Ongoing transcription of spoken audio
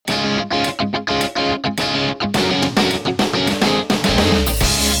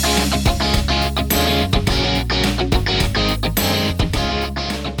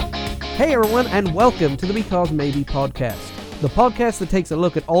Hey everyone, and welcome to the Because Maybe podcast, the podcast that takes a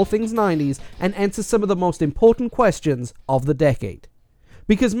look at all things 90s and answers some of the most important questions of the decade.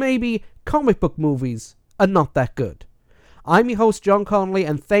 Because maybe comic book movies are not that good. I'm your host, John Connolly,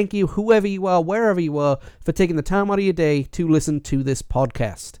 and thank you, whoever you are, wherever you are, for taking the time out of your day to listen to this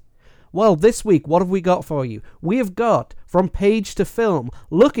podcast. Well, this week, what have we got for you? We have got From Page to Film,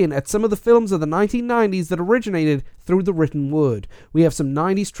 looking at some of the films of the 1990s that originated through the written word. We have some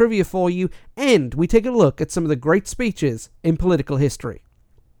 90s trivia for you, and we take a look at some of the great speeches in political history.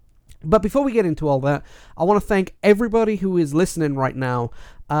 But before we get into all that, I want to thank everybody who is listening right now.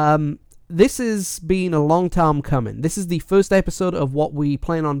 This has been a long time coming. This is the first episode of what we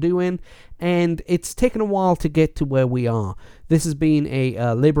plan on doing, and it's taken a while to get to where we are. This has been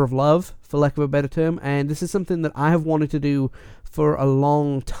a labor of love, for lack of a better term, and this is something that I have wanted to do for a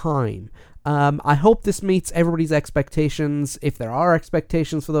long time. I hope this meets everybody's expectations, if there are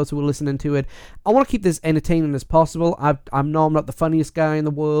expectations for those who are listening to it. I want to keep this entertaining as possible. I know I'm not the funniest guy in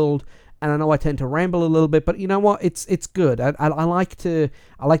the world, and I know I tend to ramble a little bit, but you know what? It's good. I like to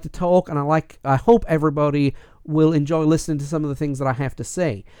talk, and I hope everybody will enjoy listening to some of the things that I have to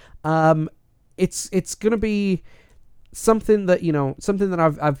say. It's gonna be something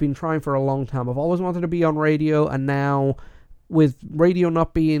that I've been trying for a long time. I've always wanted to be on radio, and now with radio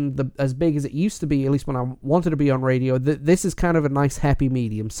not being as big as it used to be, at least when I wanted to be on radio, this is kind of a nice happy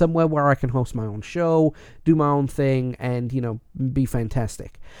medium, somewhere where I can host my own show, do my own thing, and, be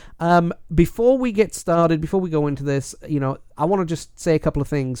fantastic. Before we get started, before we go into this, I want to just say a couple of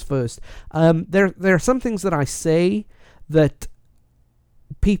things first. There are some things that I say that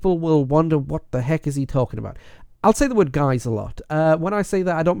people will wonder, what the heck is he talking about? I'll say the word guys a lot. When I say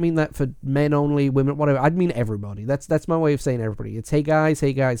that, I don't mean that for men only, women, whatever. I mean everybody. That's my way of saying everybody. It's hey guys,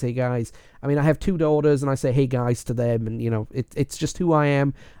 hey guys, hey guys. I mean, I have 2 daughters, and I say hey guys to them, and, it's just who I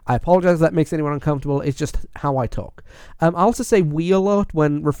am. I apologize if that makes anyone uncomfortable. It's just how I talk. I also say we a lot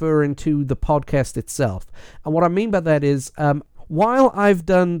when referring to the podcast itself. And what I mean by that is, while I've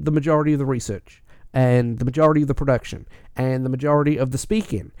done the majority of the research, and the majority of the production, and the majority of the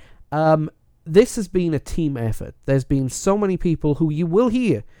speaking, this has been a team effort. There's been so many people who you will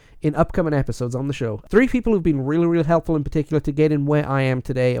hear in upcoming episodes on the show. 3 people who've been really, really helpful in particular to get in where I am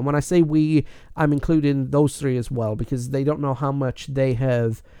today. And when I say we, I'm including those 3 as well, because they don't know how much they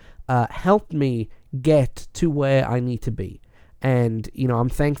have helped me get to where I need to be. And, I'm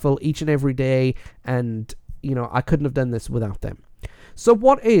thankful each and every day, and, I couldn't have done this without them. So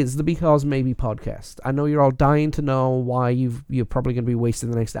what is the Because Maybe podcast? I know you're all dying to know why you're probably going to be wasting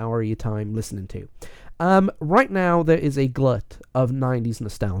the next hour of your time listening to. Right now, there is a glut of 90s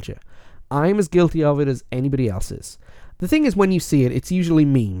nostalgia. I'm as guilty of it as anybody else is. The thing is, when you see it, it's usually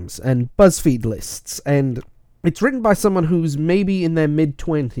memes and BuzzFeed lists, and it's written by someone who's maybe in their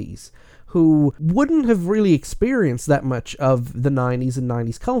mid-20s, who wouldn't have really experienced that much of the 90s and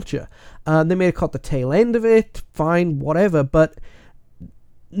 90s culture. They may have caught the tail end of it, fine, whatever, but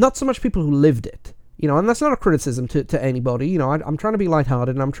not so much people who lived it, and that's not a criticism to anybody. I'm trying to be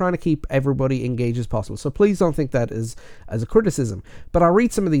lighthearted, and I'm trying to keep everybody engaged as possible, so please don't think that as a criticism. But I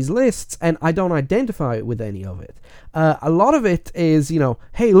read some of these lists, and I don't identify it with any of it. A lot of it is,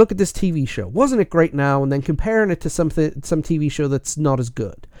 hey, look at this TV show, wasn't it great now, and then comparing it to some TV show that's not as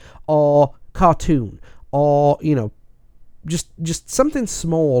good, or cartoon, or, just something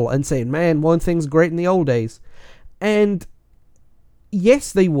small, and saying, man, one thing's great in the old days. And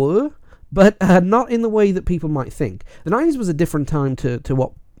yes, they were, but not in the way that people might think. The 90s was a different time to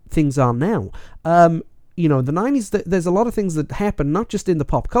what things are now. The 90s, there's a lot of things that happen, not just in the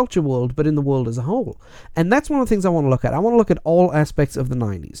pop culture world, but in the world as a whole. And that's one of the things I want to look at. I want to look at all aspects of the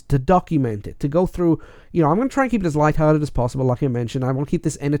 90s, to document it, to go through, I'm going to try and keep it as lighthearted as possible, like I mentioned. I want to keep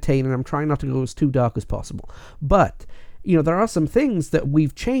this entertaining. I'm trying not to go as too dark as possible. But, there are some things that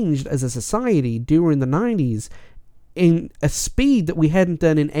we've changed as a society during the 90s, in a speed that we hadn't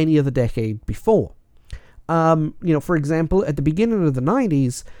done in any other decade before. For example, at the beginning of the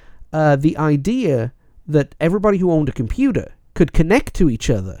 90s, the idea that everybody who owned a computer could connect to each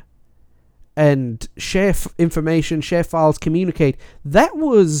other and share information, share files, communicate, that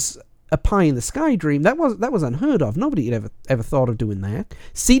was a pie-in-the-sky dream. That was unheard of. Nobody had ever thought of doing that.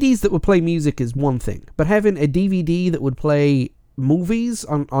 CDs that would play music is one thing, but having a DVD that would play movies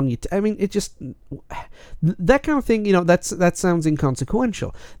on your it just, that kind of thing, that sounds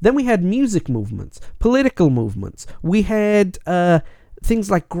inconsequential. Then we had music movements, political movements. We had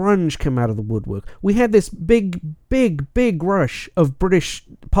things like grunge come out of the woodwork. We had this big rush of British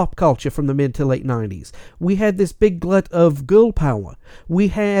pop culture from the mid to late 90s. We had this big glut of girl power. We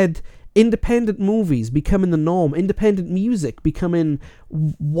had independent movies becoming the norm, independent music becoming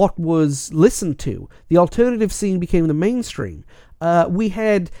what was listened to. The alternative scene became the mainstream. We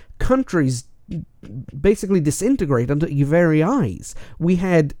had countries basically disintegrate under your very eyes. We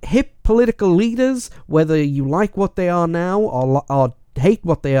had hip political leaders, whether you like what they are now or hate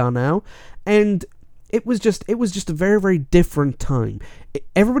what they are now, and it was just a very, very different time.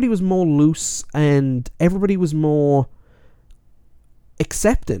 Everybody was more loose, and everybody was more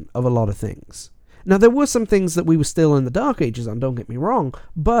accepting of a lot of things. Now, there were some things that we were still in the dark ages on, don't get me wrong,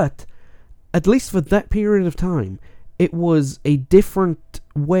 but at least for that period of time, it was a different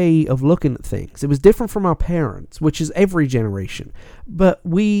way of looking at things. It was different from our parents, which is every generation. But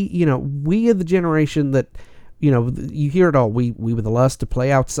we are the generation that, you hear it all. We were the last to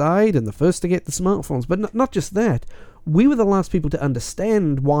play outside and the first to get the smartphones. But not just that. We were the last people to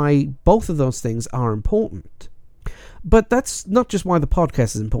understand why both of those things are important. But that's not just why the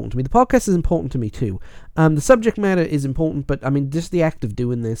podcast is important to me. The podcast is important to me too. The subject matter is important, but I mean, just the act of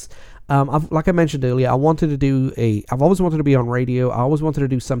doing this. Like I mentioned earlier, I've always wanted to be on radio. I always wanted to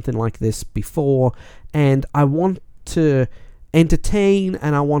do something like this before, and I want to entertain,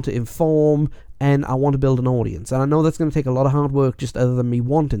 and I want to inform, and I want to build an audience. And I know that's going to take a lot of hard work, just other than me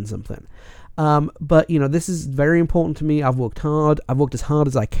wanting something. But this is very important to me. I've worked hard. I've worked as hard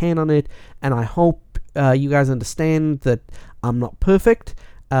as I can on it, and I hope you guys understand that I'm not perfect.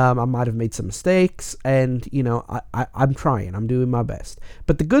 I might have made some mistakes, and I'm trying. I'm doing my best.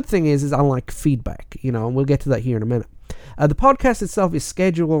 But the good thing is I like feedback. And we'll get to that here in a minute. The podcast itself is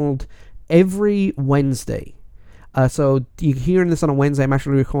scheduled every Wednesday. So you're hearing this on a Wednesday. I'm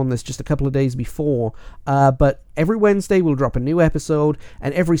actually recording this just a couple of days before. But every Wednesday we'll drop a new episode,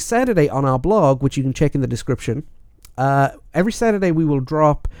 and every Saturday on our blog, which you can check in the description, every Saturday we will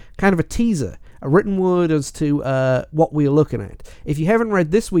drop kind of a teaser, a written word as to what we're looking at. If you haven't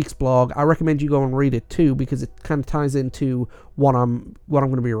read this week's blog, I recommend you go and read it too, because it kind of ties into what I'm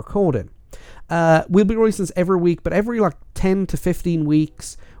going to be recording. We'll be releasing this every week, but every 10 to 15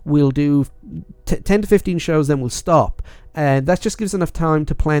 weeks we'll do 10 to 15 shows, then we'll stop. And that just gives enough time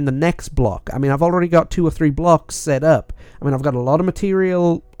to plan the next block. I mean, I've already got 2 or 3 blocks set up. I mean, I've got a lot of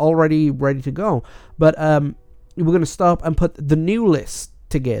material already ready to go. But we're going to stop and put the new list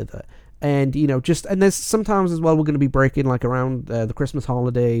together. And, and there's sometimes as well we're going to be breaking around the Christmas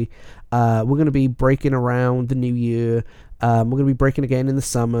holiday. We're going to be breaking around the New Year. We're going to be breaking again in the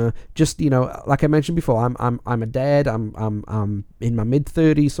summer. Just, like I mentioned before, I'm a dad. I'm in my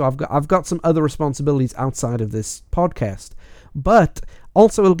mid-30s, so I've got some other responsibilities outside of this podcast. But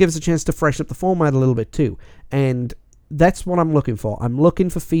also it'll give us a chance to freshen up the format a little bit too. And that's what I'm looking for. I'm looking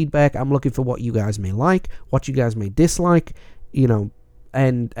for feedback. I'm looking for what you guys may like, what you guys may dislike,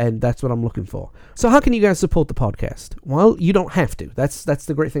 and that's what I'm looking for. So how can you guys support the podcast? Well, you don't have to. That's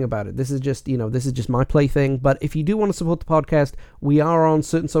the great thing about it. This is just my plaything. But if you do want to support the podcast, we are on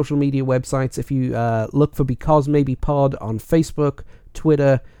certain social media websites. If you look for Because Maybe Pod on Facebook,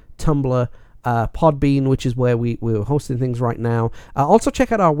 Twitter, Tumblr, Podbean, which is where we're hosting things right now. Also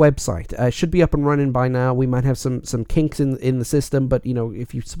check out our website. It should be up and running by now. We might have some kinks in the system, but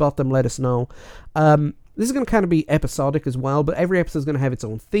if you spot them, let us know. This is going to kind of be episodic as well, but every episode is going to have its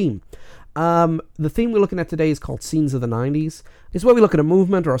own theme. The theme we're looking at today is called Scenes of the 90's. It's where we look at a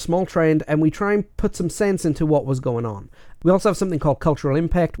movement or a small trend, and we try and put some sense into what was going on. We also have something called Cultural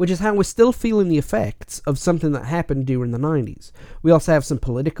Impact, which is how we're still feeling the effects of something that happened during the 90's. We also have some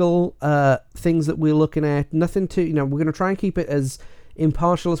political things that we're looking at. Nothing to, we're going to try and keep it as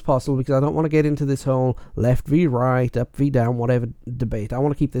impartial as possible, because I don't want to get into this whole left v right, up v down, whatever debate. I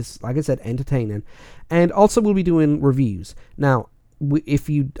want to keep this, like I said, entertaining. And also we'll be doing reviews. Now, if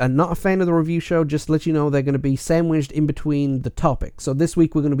you are not a fan of the review show, just to let you know, they're going to be sandwiched in between the topics. So this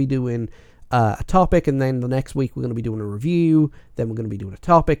week we're going to be doing a topic, and then the next week we're going to be doing a review, then we're going to be doing a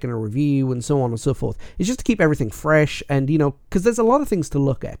topic and a review, and so on and so forth. It's just to keep everything fresh, and because there's a lot of things to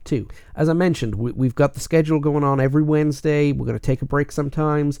look at too. As I mentioned, we've got the schedule going on every Wednesday. We're going to take a break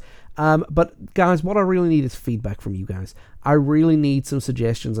sometimes, but guys, what I really need is feedback from you guys. I really need some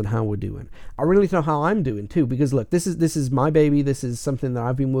suggestions on how we're doing. I really need to know how I'm doing too, because look, this is my baby. This is something that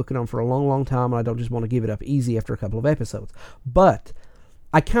I've been working on for a long, long time, and I don't just want to give it up easy after a couple of episodes. But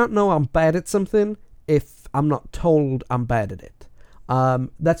I can't know I'm bad at something if I'm not told I'm bad at it.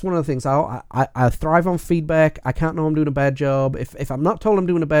 That's one of the things. I thrive on feedback. I can't know I'm doing a bad job. If I'm not told I'm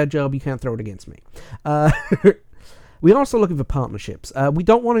doing a bad job, you can't throw it against me. We're also looking for partnerships. We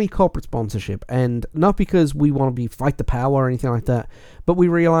don't want any corporate sponsorship, and not because we want to fight the power or anything like that, but we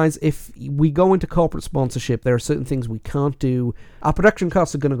realize if we go into corporate sponsorship, there are certain things we can't do. Our production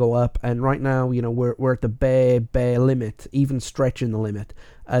costs are going to go up, and right now, we're at the bare limit, even stretching the limit.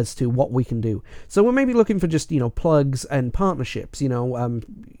 as to what we can do. So we're maybe looking for just, plugs and partnerships.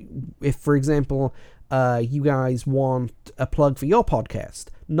 If, for example, you guys want a plug for your podcast,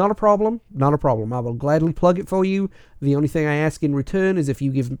 not a problem. I will gladly plug it for you. The only thing I ask in return is if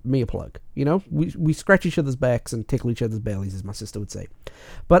you give me a plug. We scratch each other's backs and tickle each other's bellies, as my sister would say.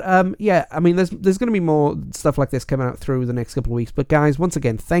 But there's going to be more stuff like this coming out through the next couple of weeks. But guys, once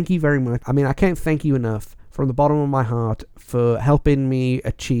again, thank you very much. I can't thank you enough from the bottom of my heart for helping me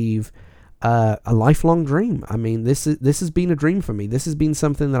achieve a lifelong dream. This has been a dream for me. This has been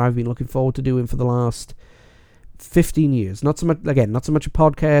something that I've been looking forward to doing for the last 15 years. Not so much a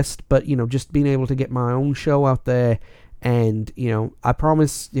podcast, but just being able to get my own show out there. And I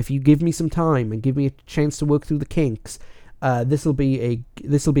promise, if you give me some time and give me a chance to work through the kinks, this will be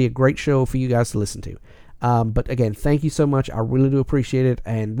a great show for you guys to listen to. But again, thank you so much. I really do appreciate it.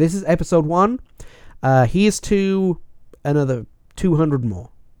 And this is episode 1. Here's to another 200 more.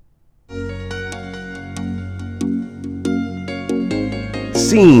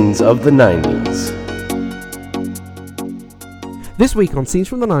 Scenes of the 90s. This week on Scenes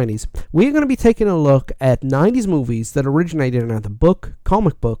from the 90s, we're going to be taking a look at 90s movies that originated in either book,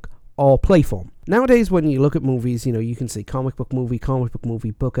 comic book, or play form. Nowadays, when you look at movies, you can see comic book movie,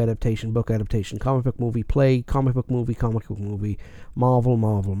 book adaptation, comic book movie, play, comic book movie, Marvel,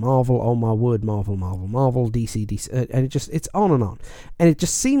 oh my word, Marvel, DC, and it's on and on. And it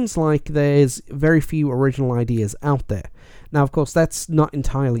just seems like there's very few original ideas out there. Now, of course, that's not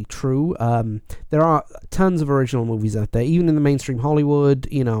entirely true. There are tons of original movies out there, even in the mainstream Hollywood,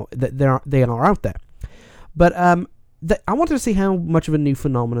 they are out there. But I wanted to see how much of a new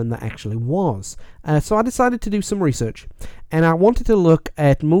phenomenon that actually was. So I decided to do some research, and I wanted to look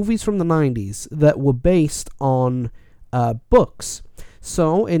at movies from the 90s that were based on books.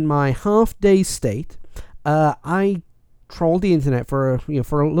 So in my half-day state, I trolled the internet for a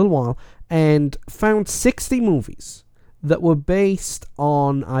little while and found 60 movies that were based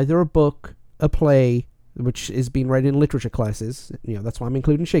on either a book, a play, which is being read in literature classes, that's why I'm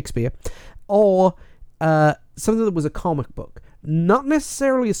including Shakespeare, or something that was a comic book. Not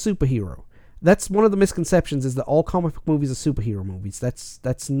necessarily a superhero. That's one of the misconceptions, is that all comic book movies are superhero movies.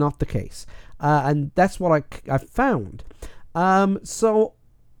 That's not the case. And that's what I found. So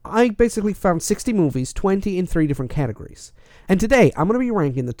I basically found 60 movies, 20 in 3 different categories. And today, I'm going to be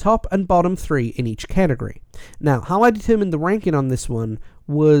ranking the top and bottom 3 in each category. Now, how I determined the ranking on this one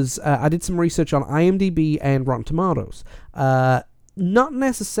was, I did some research on IMDb and Rotten Tomatoes. Not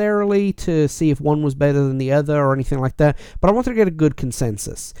necessarily to see if one was better than the other or anything like that, but I wanted to get a good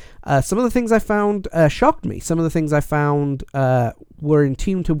consensus. Some of the things I found shocked me. Some of the things I found were in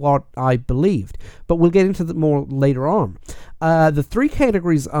tune to what I believed, but we'll get into that more later on. The 3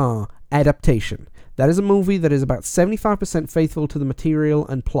 categories are adaptation. That is a movie that is about 75% faithful to the material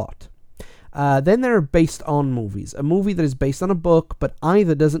and plot. Then there are based on movies. A movie that is based on a book, but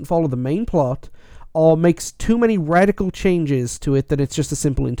either doesn't follow the main plot or makes too many radical changes to it that it's just a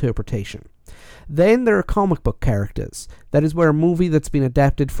simple interpretation. Then there are comic book characters. That is where a movie that's been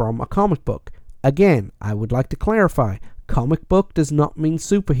adapted from a comic book. Again, I would like to clarify, comic book does not mean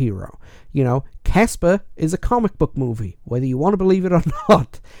superhero. Casper is a comic book movie, whether you want to believe it or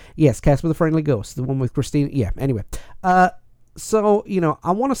not. Yes, Casper the Friendly Ghost, the one with Christina. Yeah, anyway. So,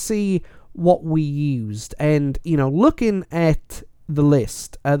 I want to see what we used. And, looking at the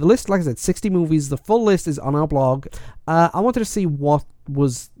list, like I said, 60 movies. The full list is on our blog. I wanted to see what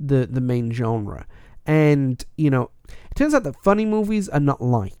was the main genre. And, it turns out that funny movies are not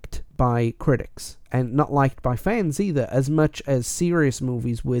liked by critics and not liked by fans either, as much as serious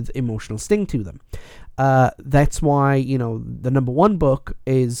movies with emotional sting to them. That's why, the number 1 book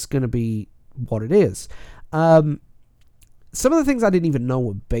is going to be what it is. Some of the things I didn't even know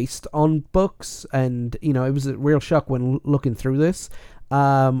were based on books, and, it was a real shock when looking through this.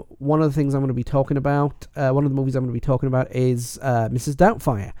 One of the things I'm going to be talking about, one of the movies I'm going to be talking about is Mrs.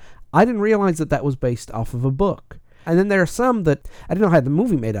 Doubtfire. I didn't realize that was based off of a book. And then there are some that I didn't know had the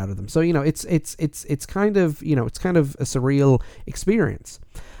movie made out of them. So, it's kind of, it's kind of a surreal experience.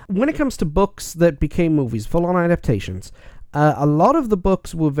 When it comes to books that became movies, full-on adaptations, a lot of the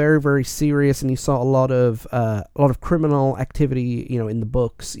books were very, very serious, and you saw a lot of criminal activity, in the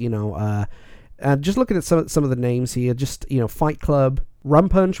books. Just looking at some of the names here, just Fight Club, Rum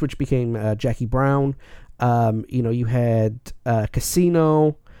Punch, which became Jackie Brown. You had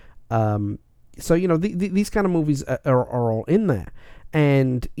Casino. So these kind of movies are all in there,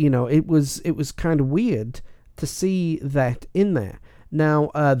 and it was kind of weird to see that in there.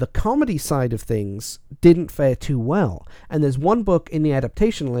 Now, the comedy side of things didn't fare too well, and there's one book in the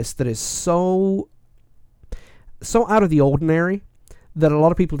adaptation list that is so out of the ordinary that a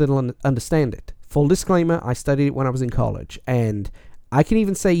lot of people didn't understand it. Full disclaimer, I studied it when I was in college, and I can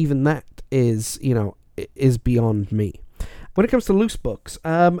even say even that is beyond me. When it comes to loose books,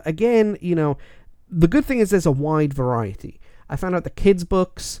 again, the good thing is there's a wide variety. I found out the kids'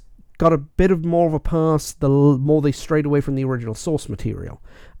 books got a bit of more of a pass the more they strayed away from the original source material.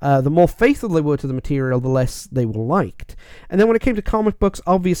 The more faithful they were to the material, the less they were liked. And then when it came to comic books,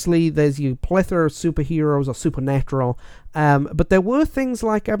 obviously there's your plethora of superheroes or supernatural, but there were things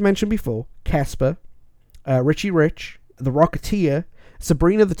like I've mentioned before, Casper, Richie Rich, The Rocketeer,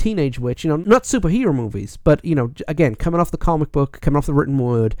 Sabrina the Teenage Witch, not superhero movies, but, again, coming off the comic book, coming off the written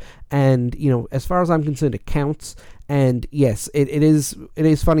word, and, as far as I'm concerned, it counts. And yes, it is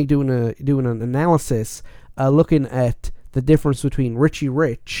funny doing an analysis, looking at the difference between Richie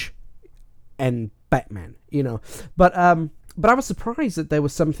Rich and Batman, But I was surprised that there were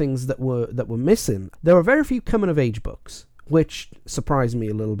some things that were missing. There were very few coming of age books, which surprised me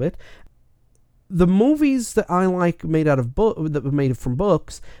a little bit. The movies that I like made out of that were made from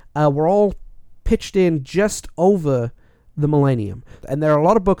books were all pitched in just over the millennium. And there are a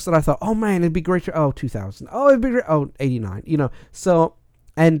lot of books that I thought, oh man, it'd be great. 2000. Oh, it'd be great. 89. So,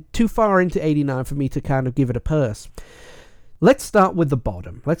 and too far into 89 for me to kind of give it a purse. Let's start with the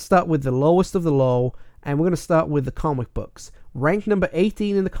bottom. Let's start with the lowest of the low. And we're going to start with the comic books. Ranked number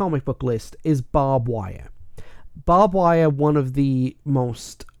 18 in the comic book list is Barbed Wire. Barbed Wire, one of the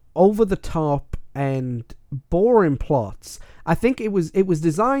most over-the-top and boring plots. I think it was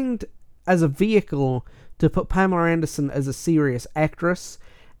designed as a vehicle to put Pamela Anderson as a serious actress,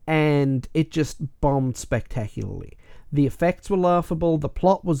 and it just bombed spectacularly. The effects were laughable, the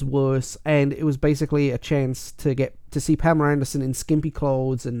plot was worse, and it was basically a chance to get to see Pamela Anderson in skimpy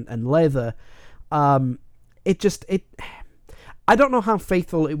clothes and leather. I don't know how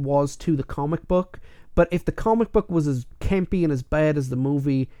faithful it was to the comic book, but if the comic book was as campy and as bad as the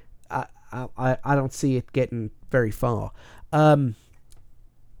movie, I don't see it getting very far.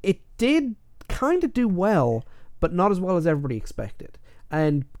 It did kind of do well, but not as well as everybody expected.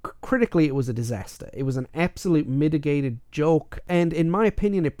 And critically, it was a disaster. It was an absolute mitigated joke, and in my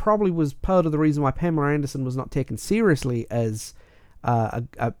opinion, it probably was part of the reason why Pamela Anderson was not taken seriously as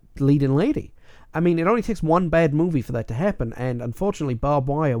a leading lady. I mean, it only takes one bad movie for that to happen, and unfortunately, Barbed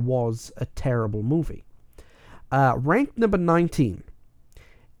Wire was a terrible movie. Ranked number 19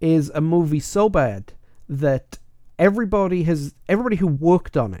 is a movie so bad that everybody who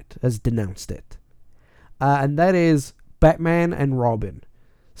worked on it has denounced it. And that is Batman and Robin,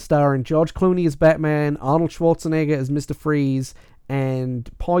 starring George Clooney as Batman, Arnold Schwarzenegger as Mr. Freeze, and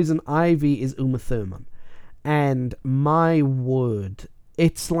Poison Ivy is Uma Thurman. And my word,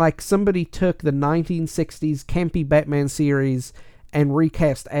 it's like somebody took the 1960s campy Batman series and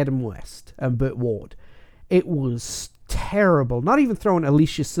recast Adam West and Burt Ward. It was terrible. Not even throwing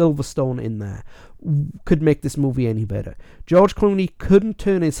Alicia Silverstone in there could make this movie any better. George Clooney couldn't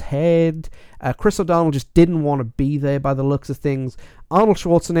turn his head. Chris O'Donnell just didn't want to be there by the looks of things. Arnold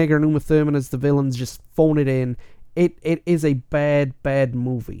Schwarzenegger and Uma Thurman as the villains just phone it in. It is a bad, bad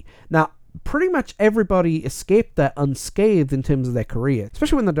movie. Now, pretty much everybody escaped that unscathed in terms of their career,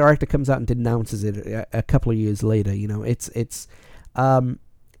 especially when the director comes out and denounces it a couple of years later.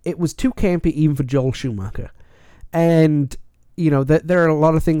 It was too campy even for Joel Schumacher. And, there are a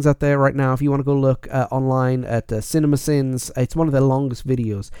lot of things out there right now. If you want to go look online at Cinema Sins, it's one of their longest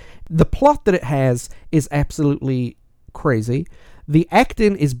videos. The plot that it has is absolutely crazy. The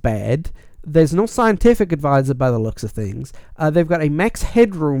acting is bad. There's no scientific advisor by the looks of things. They've got a Max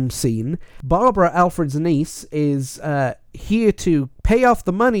Headroom scene. Barbara, Alfred's niece, is here to pay off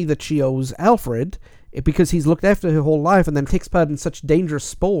the money that she owes Alfred, because he's looked after her whole life and then takes part in such dangerous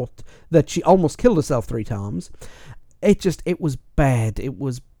sport that she almost killed herself 3 times. It was bad. It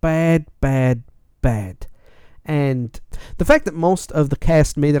was bad, bad, bad. And the fact that most of the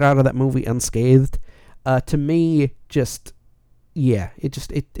cast made it out of that movie unscathed, to me, it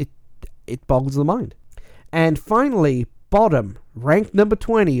boggles the mind. And finally, bottom, ranked number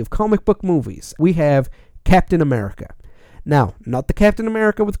 20 of comic book movies, we have Captain America. Now, not the Captain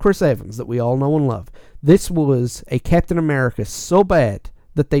America with Chris Evans that we all know and love. This was a Captain America so bad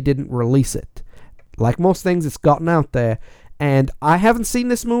that they didn't release it. Like most things, it's gotten out there, and I haven't seen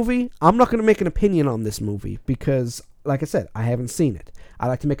this movie. I'm not going to make an opinion on this movie because, like I said, I haven't seen it. I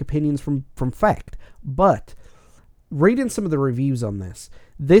like to make opinions from fact. But reading some of the reviews on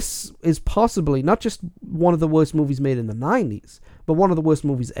this is possibly not just one of the worst movies made in the 90s, but one of the worst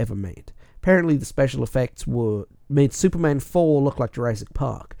movies ever made. Apparently the special effects made Superman 4 look like Jurassic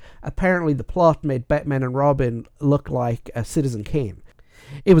Park. Apparently the plot made Batman and Robin look like Citizen Kane.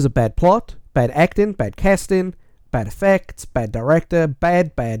 It was a bad plot, bad acting, bad casting, bad effects, bad director,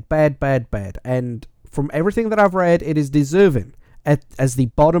 bad. And from everything that I've read, it is deserving as the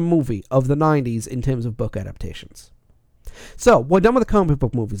bottom movie of the 90s in terms of book adaptations. So, we're done with the comic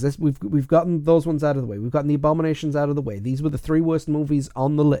book movies. We've gotten those ones out of the way. We've gotten the Abominations out of the way. These were the 3 worst movies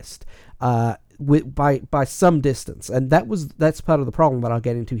on the list, by some distance. And that's part of the problem that I'll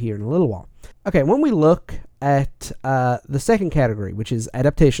get into here in a little while. Okay, when we look at the second category, which is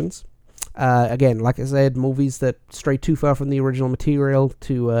adaptations, again, like I said, movies that stray too far from the original material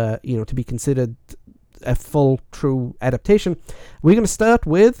to be considered a full, true adaptation, we're going to start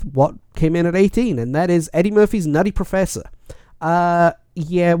with what came in at 18, and that is Eddie Murphy's Nutty Professor. What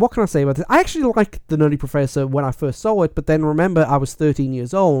can I say about this? I actually liked The Nutty Professor when I first saw it, but then remember, I was 13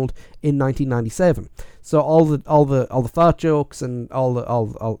 years old in 1997, so all the fart jokes and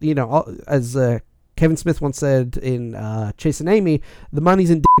as Kevin Smith once said in Chasing Amy, the money's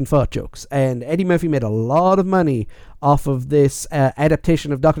in dick and fart jokes, and Eddie Murphy made a lot of money off of this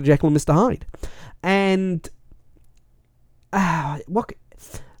adaptation of Dr. Jekyll and Mr. Hyde. And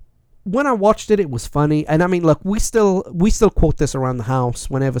when I watched it, it was funny. And I mean, look, we still quote this around the house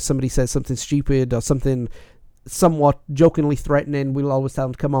whenever somebody says something stupid or something somewhat jokingly threatening. We'll always tell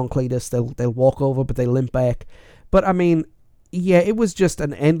them, "Come on, Cletus." They'll walk over, but they limp back. But I mean, yeah, it was just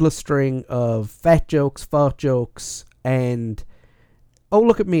an endless string of fat jokes, fart jokes, and oh,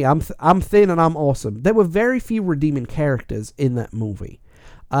 look at me, I'm thin and I'm awesome. There were very few redeeming characters in that movie.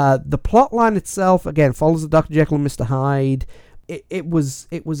 The plot line itself, again, follows the Dr. Jekyll and Mr. Hyde. It was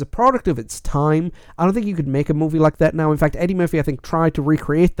a product of its time. I don't think you could make a movie like that now. In fact, Eddie Murphy, I think, tried to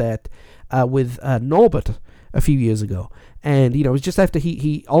recreate that with Norbit a few years ago. And, it was just after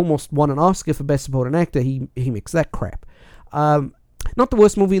he almost won an Oscar for Best Supporting Actor, he mixed that crap. Not the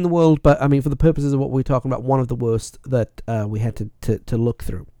worst movie in the world, but, I mean, for the purposes of what we're talking about, one of the worst that we had to look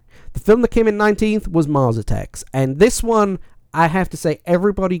through. The film that came in 19th was Mars Attacks. And this one, I have to say,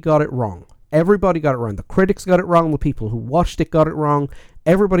 everybody got it wrong. Everybody got it wrong. The critics got it wrong. The people who watched it got it wrong.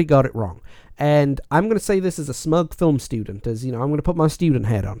 Everybody got it wrong. And I'm going to say this as a smug film student, I'm going to put my student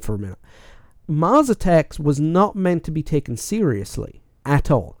hat on for a minute. Mars Attacks was not meant to be taken seriously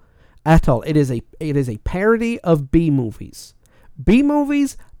at all. At all. It is a parody of B-movies.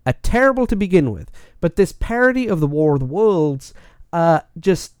 B-movies are terrible to begin with. But this parody of the War of the Worlds,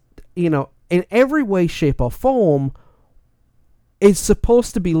 in every way, shape, or form, it's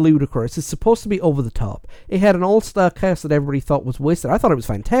supposed to be ludicrous. It's supposed to be over the top. It had an all-star cast that everybody thought was wasted. I thought it was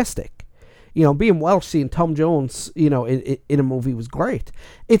fantastic. Being Welsh, seeing Tom Jones, in a movie was great.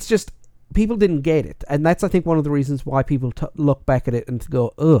 It's just, people didn't get it. And that's, I think, one of the reasons why people look back at it and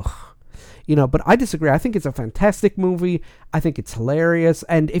go, ugh. But I disagree. I think it's a fantastic movie. I think it's hilarious.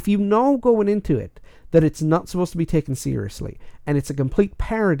 And if you know going into it that it's not supposed to be taken seriously, and it's a complete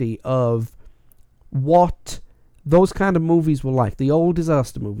parody of what those kind of movies were like, the old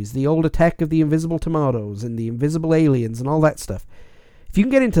disaster movies, the old Attack of the Invisible Tomatoes and the Invisible Aliens and all that stuff. If you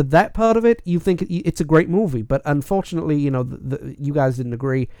can get into that part of it, you think it's a great movie. But unfortunately, you guys didn't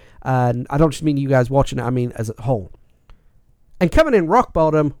agree. And I don't just mean you guys watching it, I mean as a whole. And coming in rock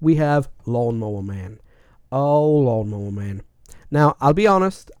bottom, we have Lawnmower Man. Oh, Lawnmower Man. Now, I'll be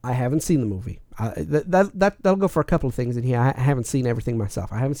honest, I haven't seen the movie. That'll go for a couple of things in here. I haven't seen everything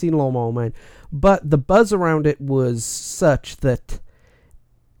myself. I haven't seen Lawnmower Man. But the buzz around it was such that,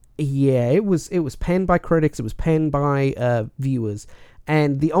 yeah, it was panned by critics. It was panned by viewers.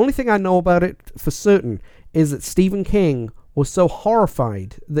 And the only thing I know about it for certain is that Stephen King was so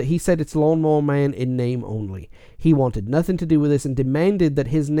horrified that he said it's Lawnmower Man in name only. He wanted nothing to do with this and demanded that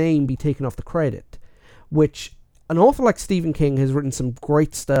his name be taken off the credit, which an author like Stephen King has written some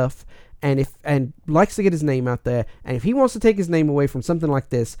great stuff and likes to get his name out there, and if he wants to take his name away from something like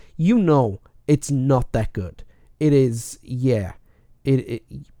this, it's not that good. It is, yeah.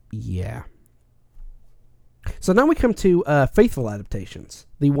 Yeah. So now we come to faithful adaptations,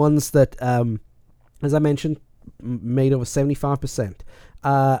 the ones that, as I mentioned, made over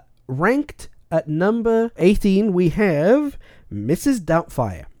 75%. Ranked at number 18, we have Mrs.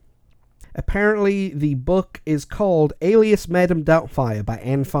 Doubtfire. Apparently, the book is called Alias Madame Doubtfire by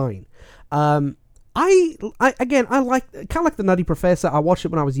Anne Fine. I like kind of like The Nutty Professor. I watched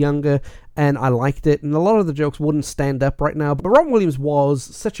it when I was younger, and I liked it. And a lot of the jokes wouldn't stand up right now. But Robin Williams was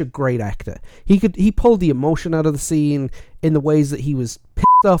such a great actor. He pulled the emotion out of the scene in the ways that he was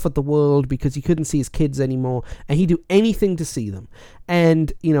pissed off at the world because he couldn't see his kids anymore, and he'd do anything to see them.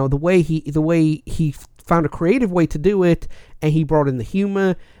 And the way he found a creative way to do it, and he brought in the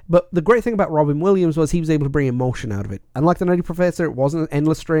humor. But the great thing about Robin Williams was he was able to bring emotion out of it. Unlike The Nutty Professor, it wasn't an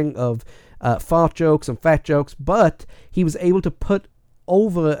endless string of fart jokes and fat jokes, but he was able to put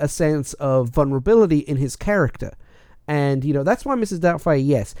over a sense of vulnerability in his character. And, that's why Mrs. Doubtfire,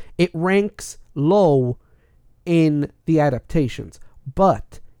 yes, it ranks low in the adaptations,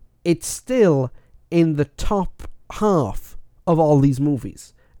 but it's still in the top half of all these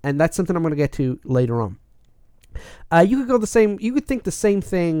movies. And that's something I'm going to get to later on. You could think the same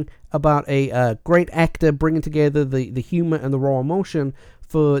thing about a great actor bringing together the humor and the raw emotion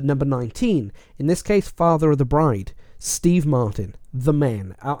for number 19. In this case, Father of the Bride, Steve Martin, the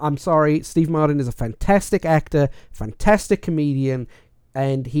man. I'm sorry, Steve Martin is a fantastic actor, fantastic comedian,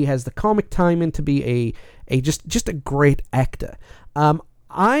 and he has the comic timing to be just a great actor.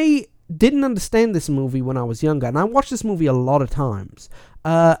 I didn't understand this movie when I was younger, and I watched this movie a lot of times.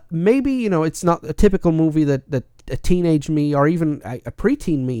 Maybe, it's not a typical movie that a teenage me or even a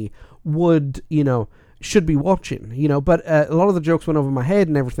preteen me would, should be watching, but a lot of the jokes went over my head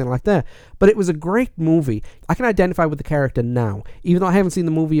and everything like that. But it was a great movie. I can identify with the character now. Even though I haven't seen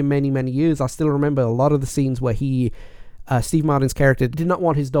the movie in many, many years, I still remember a lot of the scenes where Steve Martin's character did not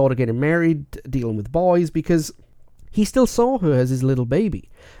want his daughter getting married, dealing with boys, because he still saw her as his little baby.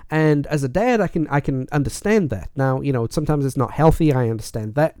 And as a dad, I can understand that. Now, sometimes it's not healthy, I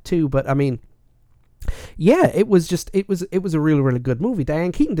understand that too, but I mean, yeah, it was a really, really good movie.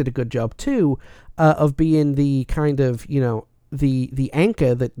 Diane Keaton did a good job too, of being the kind of, the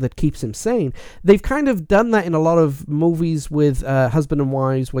anchor that keeps him sane. They've kind of done that in a lot of movies with husband and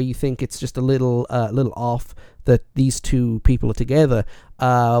wives, where you think it's just a little off that these two people are together.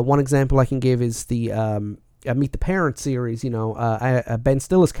 One example I can give is the Meet the Parents series. Ben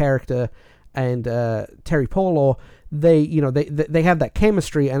Stiller's character and Terry Polo. They have that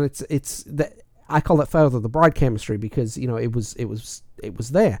chemistry, and it's that. I call that Father of the Bride chemistry because it was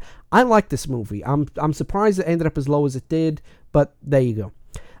there. I like this movie. I'm surprised it ended up as low as it did, but there you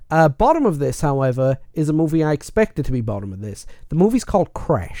go. Bottom of this, however, is a movie I expected to be bottom of this. The movie's called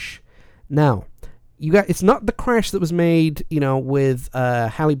Crash. Now, it's not the Crash that was made with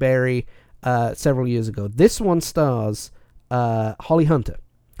Halle Berry several years ago. This one stars Holly Hunter.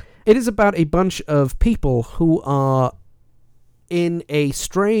 It is about a bunch of people who are in a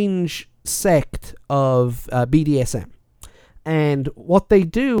strange sect of BDSM, and what they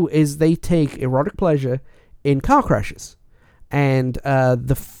do is they take erotic pleasure in car crashes. And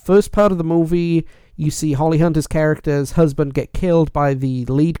the first part of the movie, you see Holly Hunter's character's husband get killed by the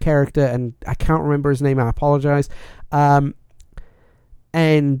lead character, and I can't remember his name, I apologize.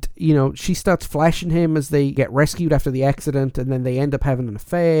 And, she starts flashing him as they get rescued after the accident, and then they end up having an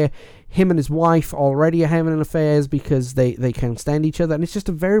affair. Him and his wife already are having an affair because they can't stand each other, and it's just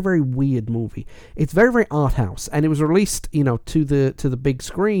a very, very weird movie. It's very, very art house, and it was released, to the big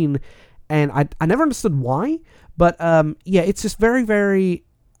screen, and I never understood why, but, yeah, it's just very, very,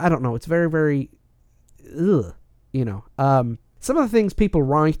 I don't know, it's very, very, some of the things people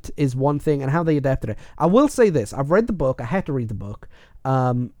write is one thing, and how they adapted it. I will say this. I've read the book. I had to read the book.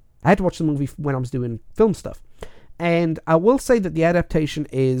 I had to watch the movie when I was doing film stuff. And I will say that the adaptation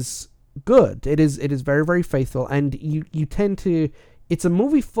is good. It is very, very faithful. And you tend to... It's a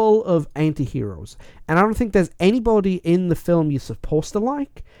movie full of anti-heroes. And I don't think there's anybody in the film you're supposed to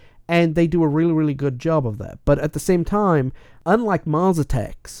like. And they do a really, really good job of that. But at the same time, unlike Mars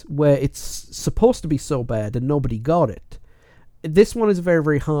Attacks, where it's supposed to be so bad and nobody got it, this one is very,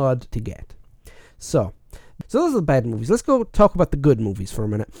 very hard to get. So those are the bad movies. Let's go talk about the good movies for a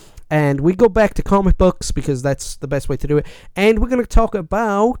minute. And we go back to comic books because that's the best way to do it. And we're going to talk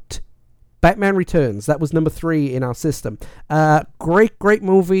about Batman Returns. That was number 3 in our system. Great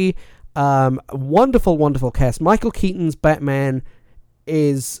movie. Wonderful, wonderful cast. Michael Keaton's Batman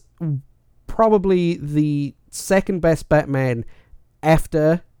is probably the second best Batman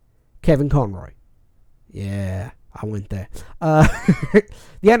after Kevin Conroy. Yeah, I went there.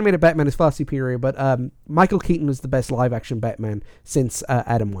 The animated Batman is far superior, but Michael Keaton is the best live-action Batman since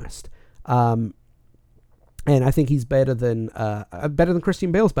Adam West. And I think he's better than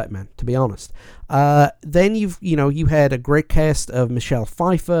Christian Bale's Batman, to be honest. Then you had a great cast of Michelle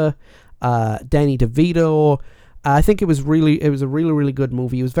Pfeiffer, Danny DeVito. I think it was a really, really good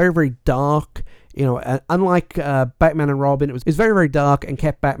movie. It was very, very dark. Unlike Batman and Robin, it was very, very dark and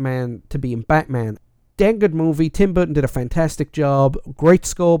kept Batman to being Batman. Damn good movie. Tim Burton did a fantastic job. Great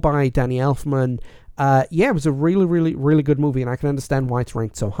score by Danny Elfman. It was a really, really, really good movie, and I can understand why it's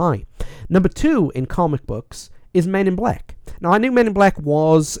ranked so high. Number 2 in comic books is Men in Black. Now, I knew Men in Black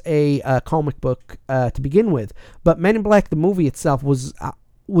was a comic book to begin with, but Men in Black, the movie itself, was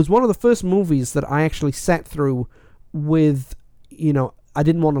one of the first movies that I actually sat through with, I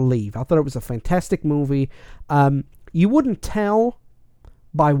didn't want to leave. I thought it was a fantastic movie. You wouldn't tell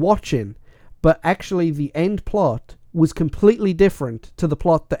by watching, but actually the end plot was completely different to the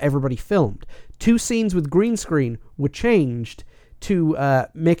plot that everybody filmed. 2 scenes with green screen were changed to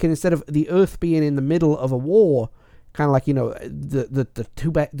make it, instead of the Earth being in the middle of a war, kind of like,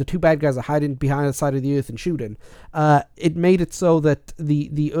 the two bad guys are hiding behind the side of the Earth and shooting. It made it so that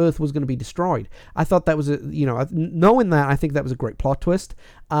the Earth was going to be destroyed. I thought that was knowing that, I think that was a great plot twist.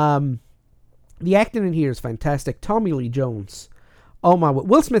 The acting in here is fantastic. Tommy Lee Jones. Oh my,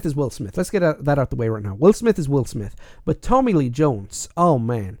 Will Smith is Will Smith. Let's get that out the way right now. Will Smith is Will Smith. But Tommy Lee Jones, oh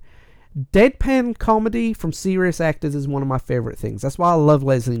man. Deadpan comedy from serious actors is one of my favorite things. That's why I love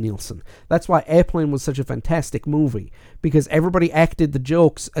Leslie Nielsen. That's why Airplane was such a fantastic movie, because everybody acted the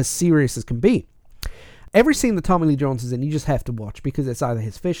jokes as serious as can be. Every scene that Tommy Lee Jones is in, you just have to watch, because it's either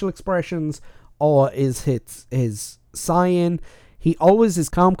his facial expressions or is his sighing. He always is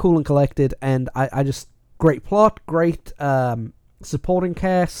calm, cool, and collected, and I just, great plot, great supporting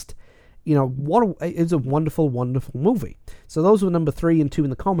cast. It's a wonderful, wonderful movie. So those were number 3 and 2 in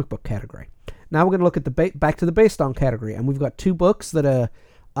the comic book category. Now we're going to look at the back to the based on category, and we've got 2 books that are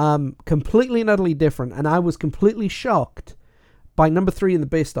completely and utterly different, and I was completely shocked by number 3 in the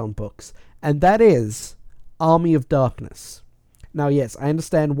based on books, and that is Army of Darkness. Now, yes, I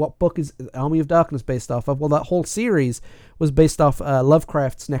understand what book is Army of Darkness based off of. Well, that whole series was based off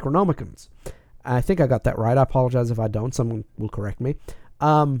Lovecraft's Necronomicons. I think I got that right. I apologize if I don't. Someone will correct me.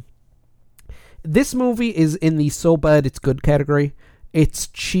 This movie is in the so bad it's good category. It's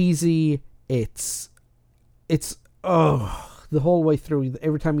cheesy. It's the whole way through.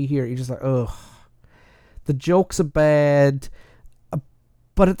 Every time you hear it, you're just like, ugh. The jokes are bad,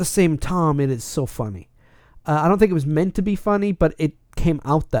 but at the same time, it is so funny. I don't think it was meant to be funny, but it came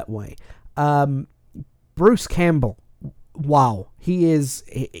out that way. Bruce Campbell, wow, he made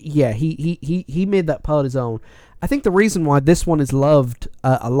that part his own. I think the reason why this one is loved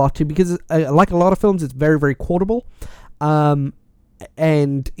a lot too, because like a lot of films, it's very, very quotable. And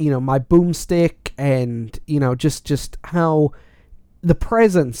my boomstick, and just how the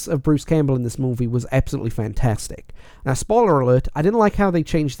presence of Bruce Campbell in this movie was absolutely fantastic. Now, spoiler alert, I didn't like how they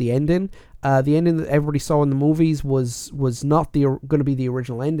changed the ending. The ending that everybody saw in the movies was not going to be the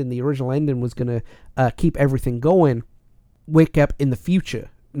original ending. The original ending was going to keep everything going, wake up in the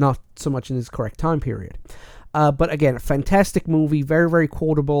future, not so much in this correct time period. But again, a fantastic movie, very, very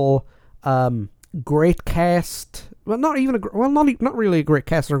quotable, great cast. Well, not really a great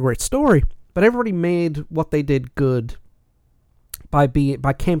cast or a great story, but everybody made what they did good by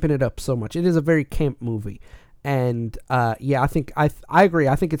camping it up so much. It is a very camp movie. And I think I agree.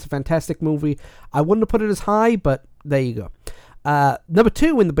 I think it's a fantastic movie. I wouldn't have put it as high, but there you go. Number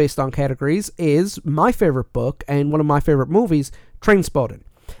 2 in the based on categories is my favorite book and one of my favorite movies, Trainspotting.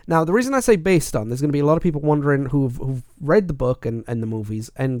 Now, the reason I say based on, there's going to be a lot of people wondering who've read the book and the movies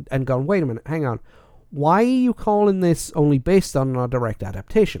and gone, wait a minute, hang on. Why are you calling this only based on a direct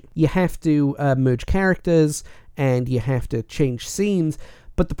adaptation? You have to merge characters and you have to change scenes.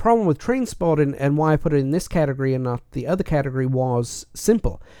 But the problem with Trainspotting, and why I put it in this category and not the other category, was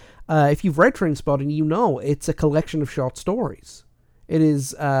simple. If you've read Trainspotting, you know it's a collection of short stories. It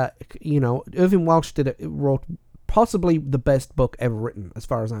is, Irving Welsh wrote possibly the best book ever written, as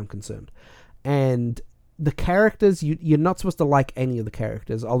far as I'm concerned. And the characters, you're not supposed to like any of the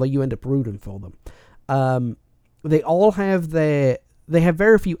characters, although you end up rooting for them. They all have they have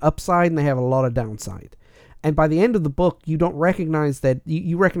very few upside and they have a lot of downside. And by the end of the book, you don't recognize that,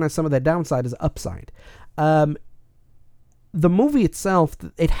 you recognize some of that downside as upside. The movie itself,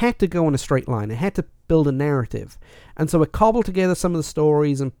 it had to go in a straight line. It had to build a narrative. And so it cobbled together some of the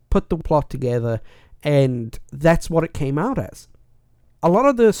stories and put the plot together, and that's what it came out as. A lot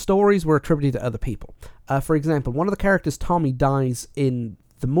of the stories were attributed to other people. For example, one of the characters, Tommy, dies in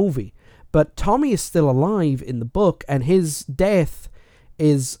the movie, but Tommy is still alive in the book, and his death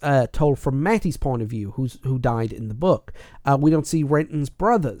is told from Matty's point of view, who died in the book. We don't see Renton's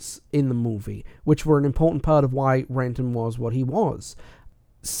brothers in the movie, which were an important part of why Renton was what he was.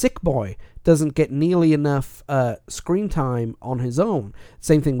 Sick Boy doesn't get nearly enough screen time on his own.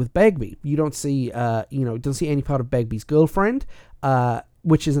 Same thing with Begbie. You don't see, don't see any part of Begbie's girlfriend,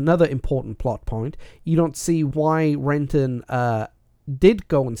 which is another important plot point. You don't see why Renton did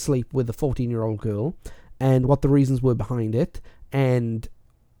go and sleep with a 14-year-old girl, and what the reasons were behind it, and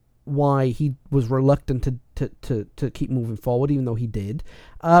why he was reluctant to keep moving forward, even though he did.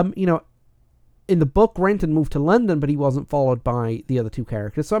 In the book, Renton moved to London, but he wasn't followed by the other two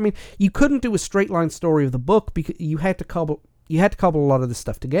characters. So, I mean, you couldn't do a straight line story of the book because you had to cobble a lot of this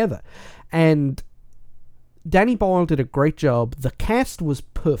stuff together. And Danny Boyle did a great job. The cast was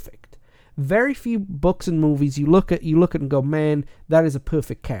perfect. very few books and movies you look at and go, man, that is a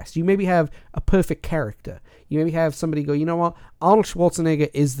perfect cast. You maybe have a perfect character. You maybe have somebody go, you know what, Arnold Schwarzenegger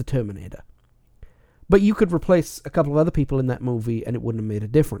is the Terminator. But you could replace a couple of other people in that movie and it wouldn't have made a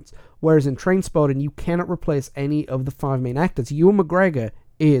difference. Whereas in Trainspotting, you cannot replace any of the 5 main actors. Ewan McGregor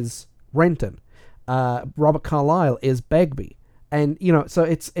is Renton. Robert Carlyle is Begbie. And, you know, so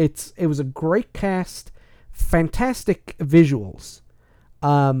it was a great cast, fantastic visuals.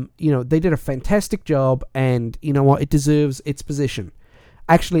 You know, they did a fantastic job, and you know what, it deserves its position.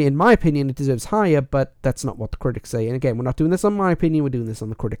 Actually, in my opinion, it deserves higher, but that's not what the critics say. And again, we're not doing this on my opinion, we're doing this on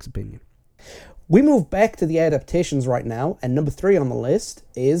the critics' opinion. We move back to the adaptations right now, and number 3 on the list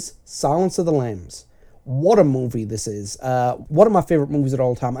is Silence of the Lambs. What a movie this is. One of my favorite movies of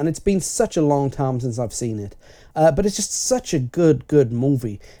all time, and it's been such a long time since I've seen it. But it's just such a good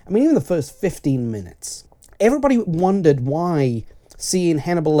movie. I mean, even the first 15 minutes. Everybody wondered why seeing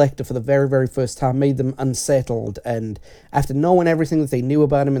Hannibal Lecter for the very, very first time made them unsettled, and after knowing everything that they knew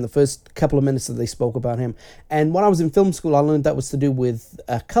about him in the first couple of minutes that they spoke about him. And when I was in film school, I learned that was to do with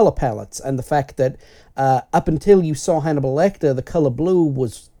color palettes, and the fact that up until you saw Hannibal Lecter, the color blue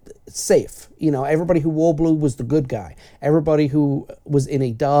was safe. You know, everybody who wore blue was the good guy. Everybody who was in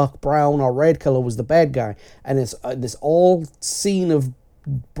a dark brown or red color was the bad guy. And this all scene of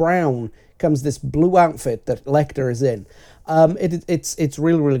brown comes this blue outfit that Lecter is in. It's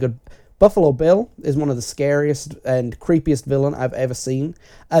really, really good. Buffalo Bill is one of the scariest and creepiest villain I've ever seen.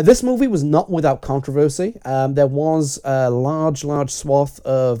 This movie was not without controversy. There was a large swath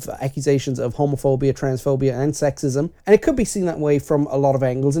of accusations of homophobia, transphobia, and sexism. And it could be seen that way from a lot of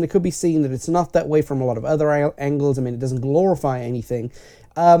angles, and it could be seen that it's not that way from a lot of other angles. I mean, it doesn't glorify anything.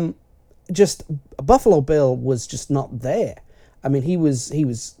 Just Buffalo Bill was just not there. I mean, he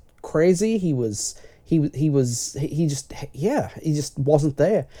was crazy. He just wasn't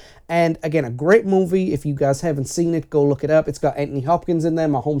there. And again, a great movie. If you guys haven't seen it, go look it up. It's got Anthony Hopkins in there,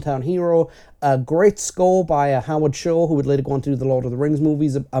 my hometown hero. A great score by Howard Shore, who would later go on to do the Lord of the Rings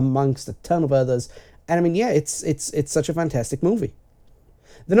movies, amongst a ton of others. And I mean, yeah, it's such a fantastic movie.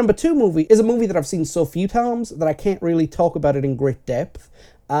 The number 2 movie is a movie that I've seen so few times that I can't really talk about it in great depth.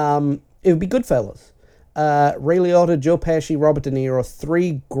 It would be Goodfellas. Ray Liotta, Joe Pesci, Robert De Niro,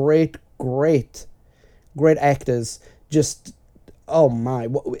 3 great actors. Just, oh my,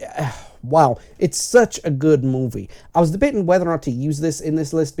 wow, it's such a good movie. I was debating whether or not to use this in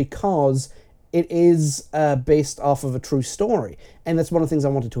this list because it is based off of a true story, and that's one of the things I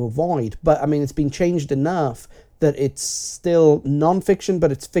wanted to avoid. But I mean, it's been changed enough that it's still non-fiction,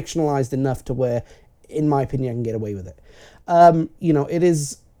 but it's fictionalized enough to where, in my opinion, I can get away with it. You know, it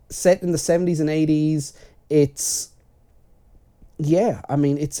is set in the 70s and 80s. Yeah, I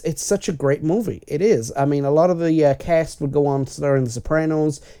mean, it's such a great movie. It is. I mean, a lot of the cast would go on to star in The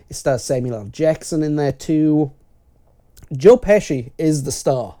Sopranos. It stars Samuel L. Jackson in there, too. Joe Pesci is the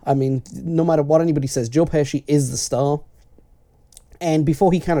star. I mean, no matter what anybody says, Joe Pesci is the star. And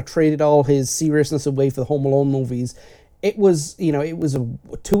before he kind of traded all his seriousness away for the Home Alone movies, it was a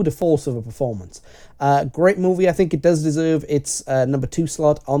tour de force of a performance. Great movie. I think it does deserve its number 2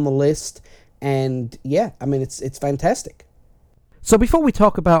 slot on the list. And yeah, I mean, it's fantastic. So before we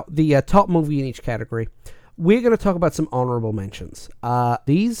talk about the top movie in each category, we're going to talk about some honorable mentions.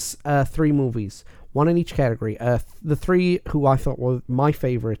 These 3 movies, one in each category, the 3 who I thought were my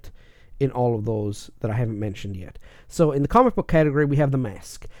favorite in all of those that I haven't mentioned yet. So in the comic book category, we have The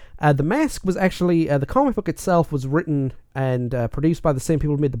Mask. The Mask was actually, the comic book itself was written and produced by the same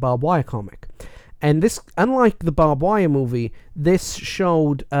people who made the Barbed Wire comic. And this, unlike the Barbed Wire movie, this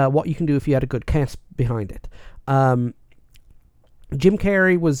showed what you can do if you had a good cast behind it. Jim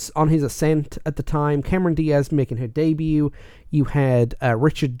Carrey was on his ascent at the time. Cameron Diaz making her debut. You had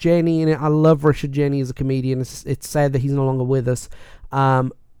Richard Jeni in it. I love Richard Jeni as a comedian. It's sad that he's no longer with us.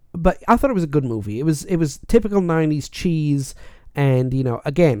 But I thought it was a good movie. It was typical 90s cheese, and you know,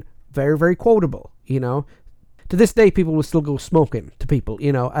 again, very, very quotable. You know, to this day, people will still go smoking to people.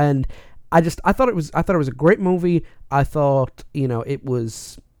 You know, and I thought it was a great movie. I thought, you know, it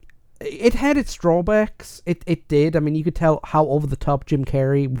had its drawbacks. It did. I mean, you could tell how over the top Jim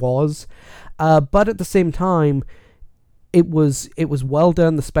Carrey was, but at the same time, it was well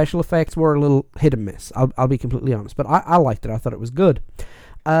done. The special effects were a little hit and miss. I'll be completely honest, but I liked it. I thought it was good.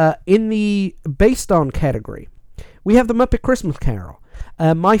 In the based on category, we have The Muppet Christmas Carol,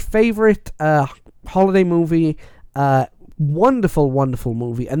 my favorite holiday movie. Wonderful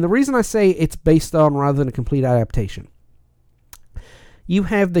movie, and the reason I say it's based on rather than a complete adaptation. You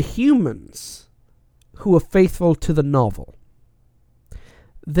have the humans who are faithful to the novel.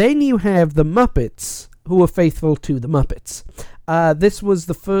 Then you have the Muppets who are faithful to the Muppets. This was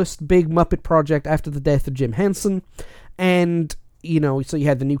the first big Muppet project after the death of Jim Henson, and so you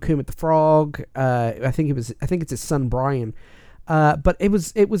had the new Kermit the Frog. I think it's his son Brian. But it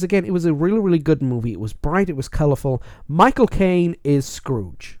was a really, really good movie. It was bright, it was colourful. Michael Caine is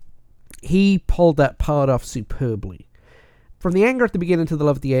Scrooge. He pulled that part off superbly. From the anger at the beginning to the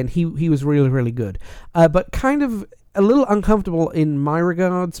love at the end, he was really, really good. But kind of a little uncomfortable in my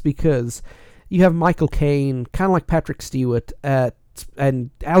regards, because you have Michael Caine, kind of like Patrick Stewart, and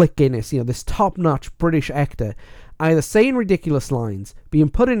Alec Guinness, this top-notch British actor, either saying ridiculous lines, being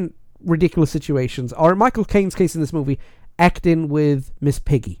put in ridiculous situations, or in Michael Caine's case in this movie, acting with Miss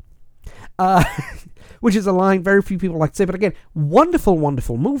Piggy. Which is a line very few people like to say, but again, wonderful,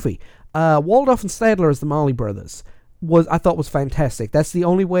 wonderful movie. Waldorf and Stadler as the Marley Brothers I thought was fantastic. That's the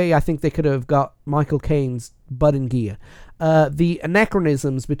only way I think they could have got Michael Caine's butt in gear. The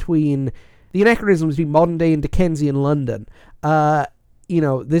anachronisms between modern day and Dickensian London.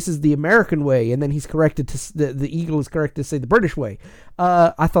 This is the American way, and then he's corrected to the eagle is corrected to say the British way.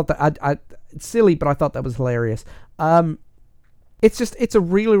 I thought that it's silly, but I thought that was hilarious. It's a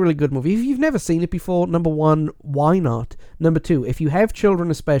really, really good movie. If you've never seen it before, number one, why not? Number two, if you have children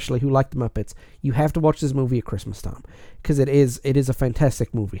especially who like the Muppets, you have to watch this movie at Christmas time, because it is a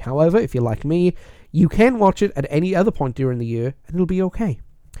fantastic movie. However, if you're like me, you can watch it at any other point during the year, and it'll be okay.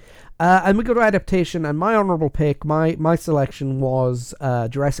 And we go to adaptation, and my honorable pick, my selection was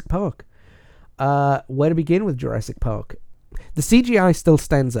Jurassic Park. Where to begin with Jurassic Park? The CGI still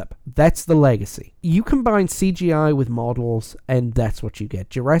stands up. That's the legacy. You combine CGI with models, and that's what you get.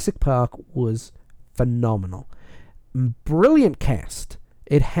 Jurassic Park was phenomenal. Brilliant cast.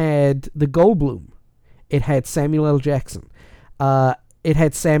 It had the Goldblum. It had Samuel L. Jackson. It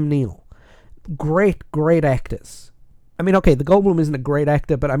had Sam Neill. Great, great actors. I mean, okay, the Goldblum isn't a great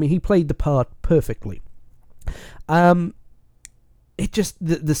actor, but I mean, he played the part perfectly. It just,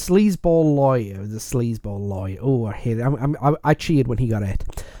 the sleazeball lawyer. Oh, I hate it. I cheered when he got it.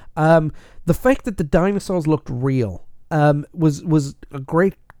 The fact that the dinosaurs looked real was a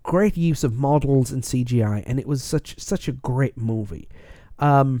great use of models and CGI, and it was such a great movie.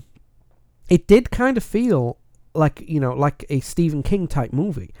 It did kind of feel like a Stephen King type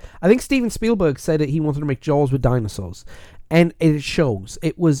movie. I think Steven Spielberg said that he wanted to make Jaws with dinosaurs, and it shows.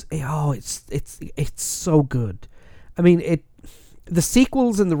 It's so good. I mean, the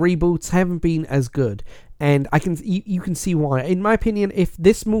sequels and the reboots haven't been as good, and you can see why. In my opinion, if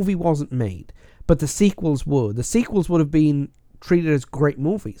this movie wasn't made, but the sequels would have been treated as great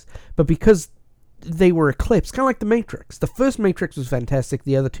movies. But because they were eclipsed, kind of like The Matrix. The first Matrix was fantastic,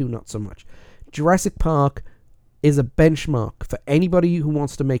 the other two not so much. Jurassic Park is a benchmark for anybody who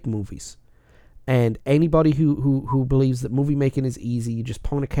wants to make movies. And anybody who believes that movie making is easy, you just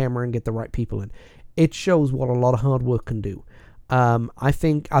point a camera and get the right people in. It shows what a lot of hard work can do. I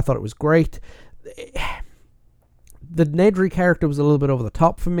thought it was great. The Nedry character was a little bit over the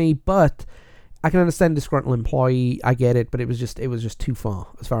top for me, but I can understand disgruntled employee. I get it, but it was just too far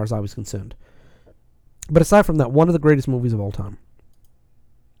as I was concerned. But aside from that, one of the greatest movies of all time.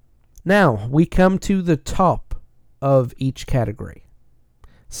 Now, we come to the top of each category,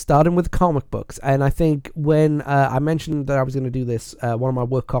 starting with comic books. And I think when I mentioned that I was going to do this, one of my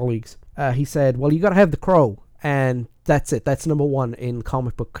work colleagues, he said, well, you got to have The Crow. And that's it. That's number one in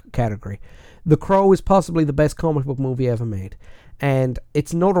comic book category. The Crow is possibly the best comic book movie ever made. And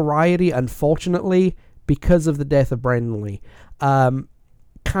its notoriety, unfortunately, because of the death of Brandon Lee,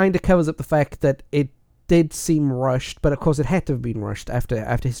 kind of covers up the fact that it did seem rushed, but of course it had to have been rushed after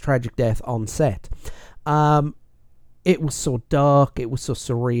his tragic death on set. It was so dark, it was so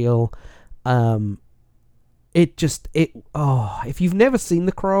surreal. If you've never seen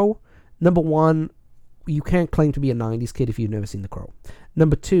The Crow, number one, you can't claim to be a 90's kid if you've never seen The Crow.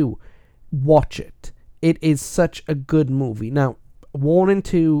 Number two, watch it. It is such a good movie. Now, warning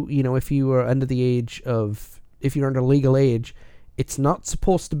to, if you are under legal age, it's not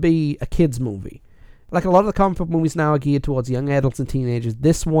supposed to be a kid's movie. Like a lot of the comic book movies now are geared towards young adults and teenagers.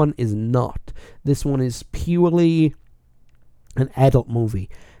 This one is not. This one is purely an adult movie.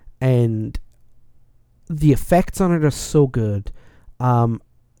 And the effects on it are so good.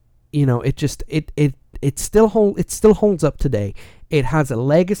 It still holds up today. It has a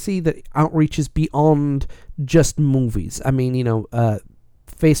legacy that outreaches beyond just movies. I mean, the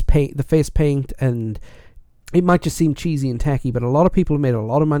face paint, and it might just seem cheesy and tacky, but a lot of people have made a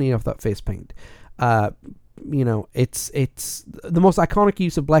lot of money off that face paint. It's the most iconic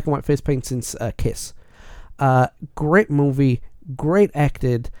use of black and white face paint since Kiss. Great movie, great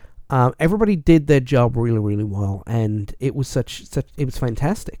acted. Everybody did their job really, really well, and it was it was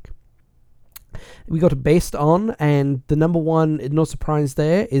fantastic. We go to based on, and the number one, no surprise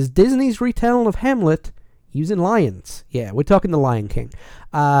there, is Disney's retelling of Hamlet using lions. Yeah, we're talking The Lion King.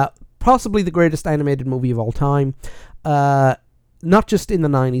 Possibly the greatest animated movie of all time. Not just in the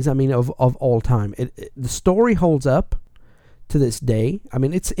 90s, I mean of all time. The story holds up to this day. I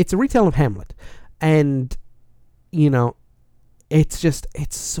mean, it's a retelling of Hamlet. And,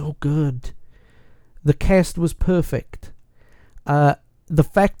 it's so good. The cast was perfect. The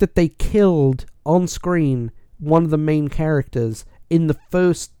fact that they killed on screen one of the main characters in the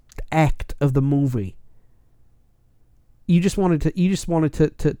first act of the movie. You just wanted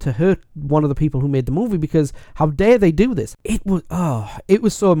to hurt one of the people who made the movie, because how dare they do this? It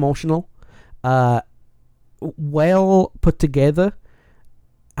was so emotional. Well put together.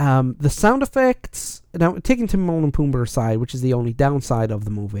 The sound effects, now taking Timon and Pumbaa aside, which is the only downside of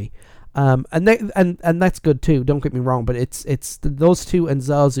the movie, and that's good too, don't get me wrong, but it's those two and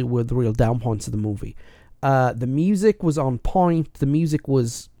Zazu were the real down points of the movie. The music was on point. The music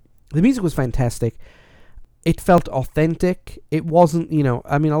was fantastic. It felt authentic. It wasn't, a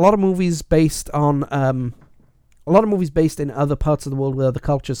lot of movies based in other parts of the world where other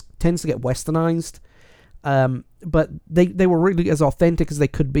cultures tends to get westernized. But they were really as authentic as they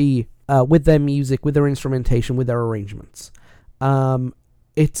could be with their music, with their instrumentation, with their arrangements.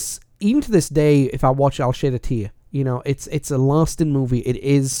 It's, even to this day, if I watch it, I'll shed a tear. It's a lasting movie. It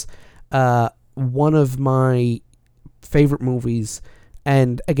is one of my favorite movies,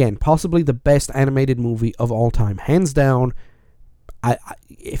 and again, possibly the best animated movie of all time, hands down.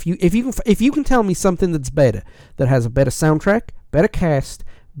 If you can tell me something that's better, that has a better soundtrack, better cast,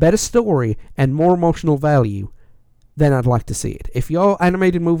 better story, and more emotional value, then I'd like to see it. If your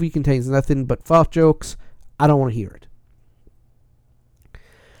animated movie contains nothing but fart jokes, I don't want to hear it.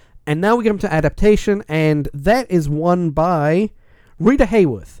 And now we get to adaptation, and that is one by Rita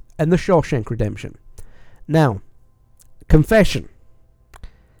Hayworth and The Shawshank Redemption. Now, confession.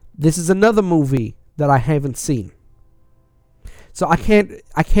 This is another movie that I haven't seen, so I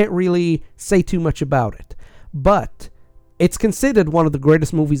can't really say too much about it. But it's considered one of the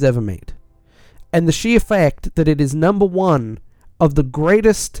greatest movies ever made. And the sheer fact that it is number one of the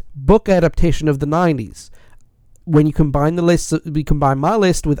greatest book adaptation of the 90s, when you combine the list, we combine my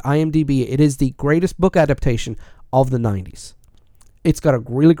list with IMDb, it is the greatest book adaptation of the 90s. It's got a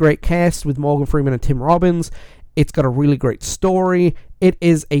really great cast with Morgan Freeman and Tim Robbins. It's got a really great story. It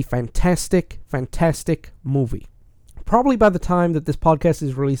is a fantastic, fantastic movie. Probably by the time that this podcast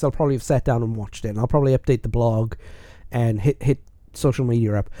is released, I'll probably have sat down and watched it. And I'll probably update the blog and hit social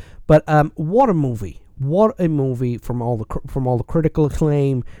media up. But what a movie! What a movie, from all the critical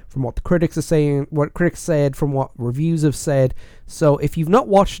acclaim, from what the critics are saying, what critics said, from what reviews have said. So if you've not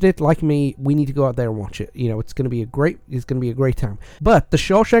watched it, like me, we need to go out there and watch it. It's going to be a great time. But The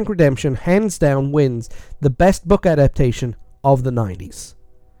Shawshank Redemption, hands down, wins the best book adaptation of the 90s.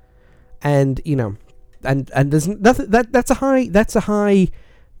 And and there's nothing that's a high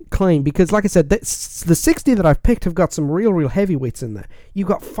claim, because like I said, the 60 that I've picked have got some real heavyweights in there. You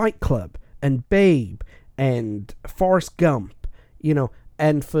got Fight Club and Babe and Forrest Gump,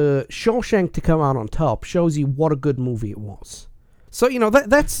 and for Shawshank to come out on top shows you what a good movie it was. So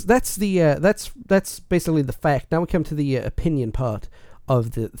that's basically the fact. Now we come to the opinion part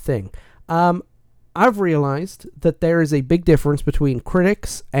of the thing. I've realized that there is a big difference between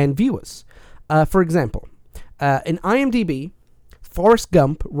critics and viewers. For example, in IMDb, Forrest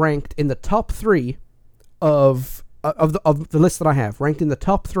Gump ranked in the top 3 of the list that I have, ranked in the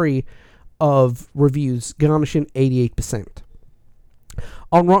top 3 of reviews, garnishing 88%.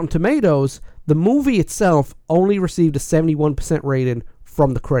 On Rotten Tomatoes, the movie itself only received a 71% rating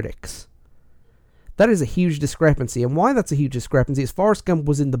from the critics. That is a huge discrepancy, and why that's a huge discrepancy is Forrest Gump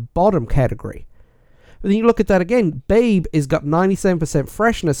was in the bottom category. But then you look at that again, Babe has got 97%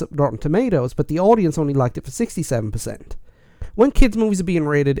 freshness at Rotten Tomatoes, but the audience only liked it for 67%. When kids' movies are being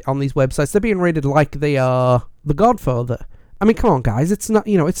rated on these websites, they're being rated like they are The Godfather. I mean, come on, guys. It's not,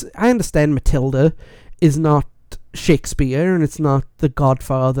 I understand Matilda is not Shakespeare, and it's not The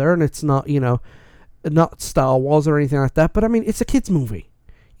Godfather, and it's not, not Star Wars or anything like that, but I mean, it's a kids' movie.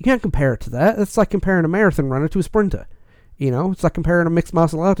 You can't compare it to that. It's like comparing a marathon runner to a sprinter. It's like comparing a mixed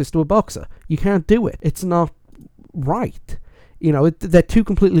martial artist to a boxer. You can't do it. It's not right. They're two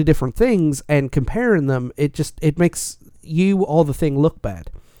completely different things, and comparing them, it makes you or the thing look bad.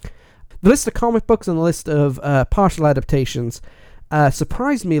 The list of comic books and the list of partial adaptations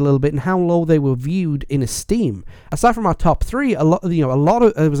surprised me a little bit in how low they were viewed in esteem. Aside from our top 3,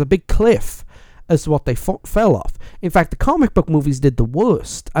 there was a big cliff as to what they fell off. In fact, the comic book movies did the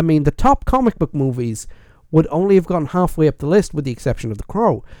worst. I mean, the top comic book movies would only have gone halfway up the list with the exception of The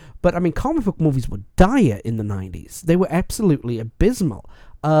Crow. But, I mean, comic book movies were dire in the 90s. They were absolutely abysmal.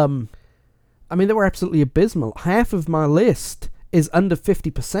 They were absolutely abysmal. Half of my list is under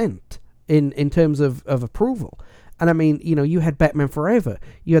 50% in terms of approval. And I mean, you had Batman Forever,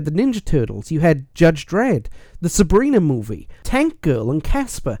 you had the Ninja Turtles, you had Judge Dredd, the Sabrina movie, Tank Girl, and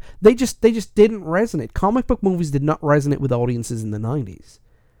Casper. They just didn't resonate. Comic book movies did not resonate with audiences in the 90s.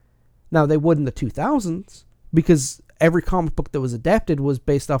 Now, they would in the 2000s, because every comic book that was adapted was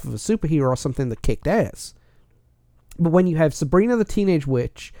based off of a superhero or something that kicked ass. But when you have Sabrina the Teenage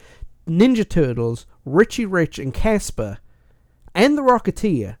Witch, Ninja Turtles, Richie Rich, and Casper, and The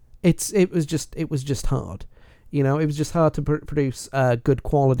Rocketeer, it was just hard. It was just hard to produce good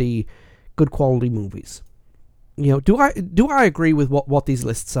quality movies. Do I agree with what these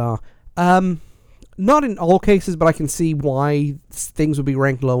lists are? Not in all cases, but I can see why things would be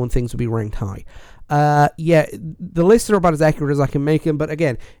ranked low and things would be ranked high. The lists are about as accurate as I can make them, but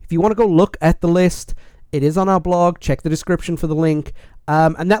again, if you want to go look at the list, it is on our blog. Check the description for the link.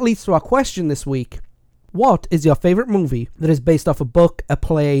 And that leads to our question this week. What is your favorite movie that is based off a book, a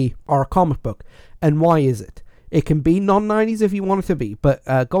play, or a comic book? And why is it? It can be non-90s if you want it to be, but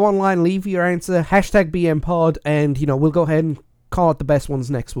go online, leave your answer, #BMPod, and, we'll go ahead and call it the best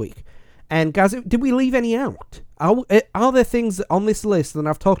ones next week. And, guys, did we leave any out? Are there things on this list that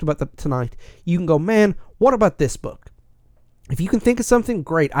I've talked about tonight you can go, man, what about this book? If you can think of something,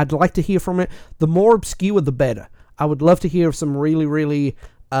 great. I'd like to hear from it. The more obscure, the better. I would love to hear of some really, really,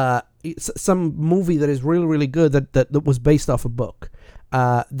 some movie that is really, really good that was based off a book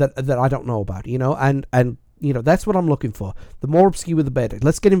that I don't know about, and that's what I'm looking for. The more obscure, the better.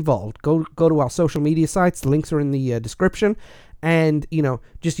 Let's get involved. Go to our social media sites. The links are in the description. And,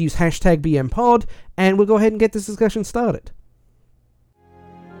 just use #BMPod, and we'll go ahead and get this discussion started.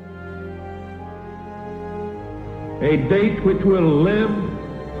 A date which will live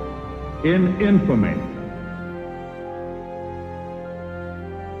in infamy.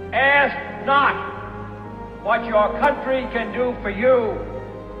 Ask not what your country can do for you.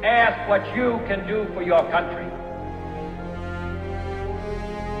 Ask what you can do for your country.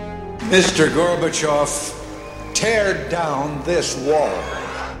 Mr. Gorbachev, tear down this wall.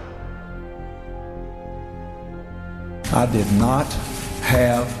 I did not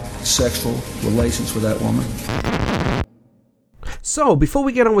have sexual relations with that woman. So, before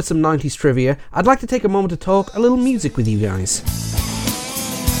we get on with some 90s trivia, I'd like to take a moment to talk a little music with you guys.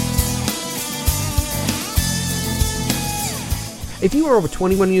 If you are over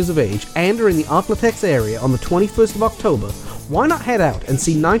 21 years of age and are in the Arklatex area on the 21st of October, why not head out and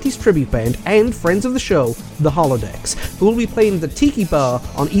see 90s tribute band and friends of the show, the Holodecks, who will be playing at the Tiki Bar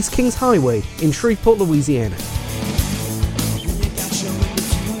on East Kings Highway in Shreveport, Louisiana.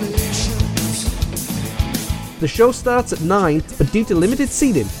 The show starts at 9, but due to limited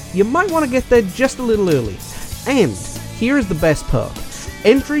seating, you might want to get there just a little early. And here is the best part.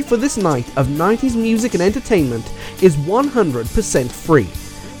 Entry for this night of 90s music and entertainment is 100% free.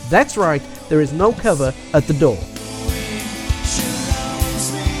 That's right, there is no cover at the door.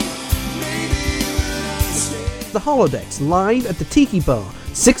 The Holodecks live at the Tiki Bar,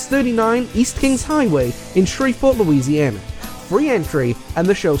 639 East Kings Highway in Shreveport, Louisiana. Free entry, and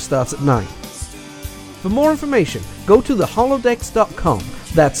the show starts at 9. For more information, go to theholodecks.com.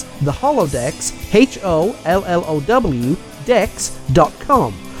 That's the Holodecks, HOLLOW,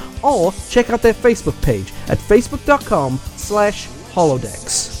 decks.com. Or check out their Facebook page at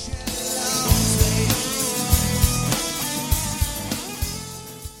facebook.com/holodecks.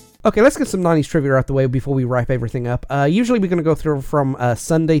 Okay, let's get some 90s trivia out the way before we wrap everything up. Usually we're going to go through from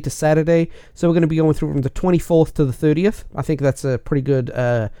Sunday to Saturday, so we're going to be going through from the 24th to the 30th. I think that's a pretty good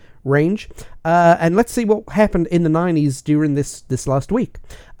range. And let's see what happened in the 90s during this last week.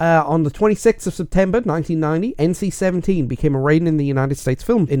 On the 26th of September 1990, NC-17 became a rating in the United States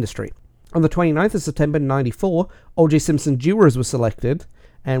film industry. On the 29th of September 94, O.J. Simpson Jurors was selected,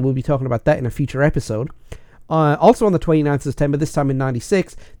 and we'll be talking about that in a future episode. Also on the 29th of September, this time in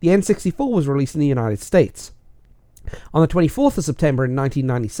 96, the N64 was released in the United States. On the 24th of September in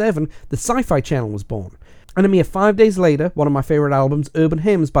 1997, the Sci-Fi Channel was born. And a mere 5 days later, one of my favorite albums, Urban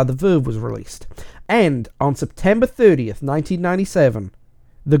Hymns by The Verve, was released. And on September 30th, 1997,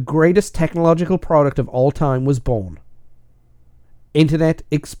 the greatest technological product of all time was born. Internet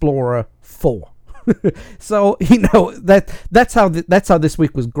Explorer 4. So, that's how this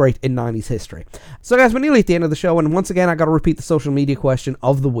week was great in 90s history. So, guys, we're nearly at the end of the show, and once again, I got to repeat the social media question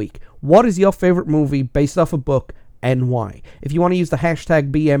of the week. What is your favorite movie based off a book, and why? If you want to use the hashtag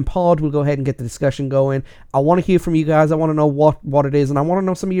BMPod, we'll go ahead and get the discussion going. I want to hear from you guys. I want to know what it is, and I want to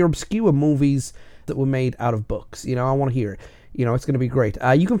know some of your obscure movies that were made out of books. You know, I want to hear it. You know, it's going to be great.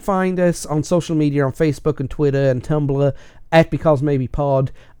 You can find us on social media, on Facebook and Twitter and Tumblr, at Because Maybe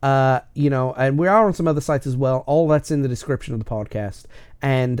Pod. You know, and we are on some other sites as well. All that's in the description of the podcast.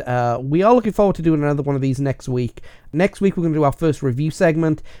 And we are looking forward to doing another one of these next week. Next week, we're going to do our first review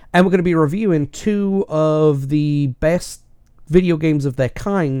segment, and we're going to be reviewing 2 of the best video games of their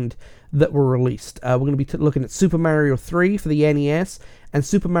kind that were released. We're going to be looking at Super Mario 3 for the NES and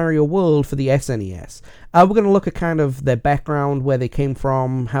Super Mario World for the SNES. We're going to look at kind of their background, where they came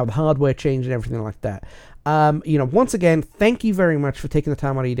from, how the hardware changed, and everything like that. You know, once again, thank you very much for taking the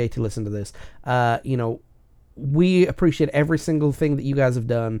time out of your day to listen to this. You know, we appreciate every single thing that you guys have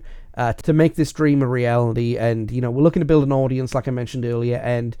done to make this dream a reality. And, you know, we're looking to build an audience, like I mentioned earlier,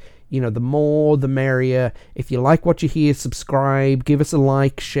 and, you know, the more, the merrier. If you like what you hear, subscribe, give us a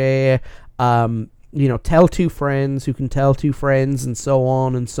like, share, you know, tell 2 friends who can tell 2 friends, and so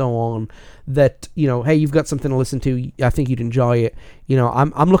on, that, you know, hey, you've got something to listen to, I think you'd enjoy it. You know,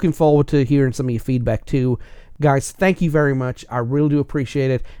 I'm looking forward to hearing some of your feedback too. Guys, thank you very much. I really do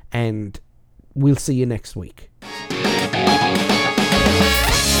appreciate it, and we'll see you next week.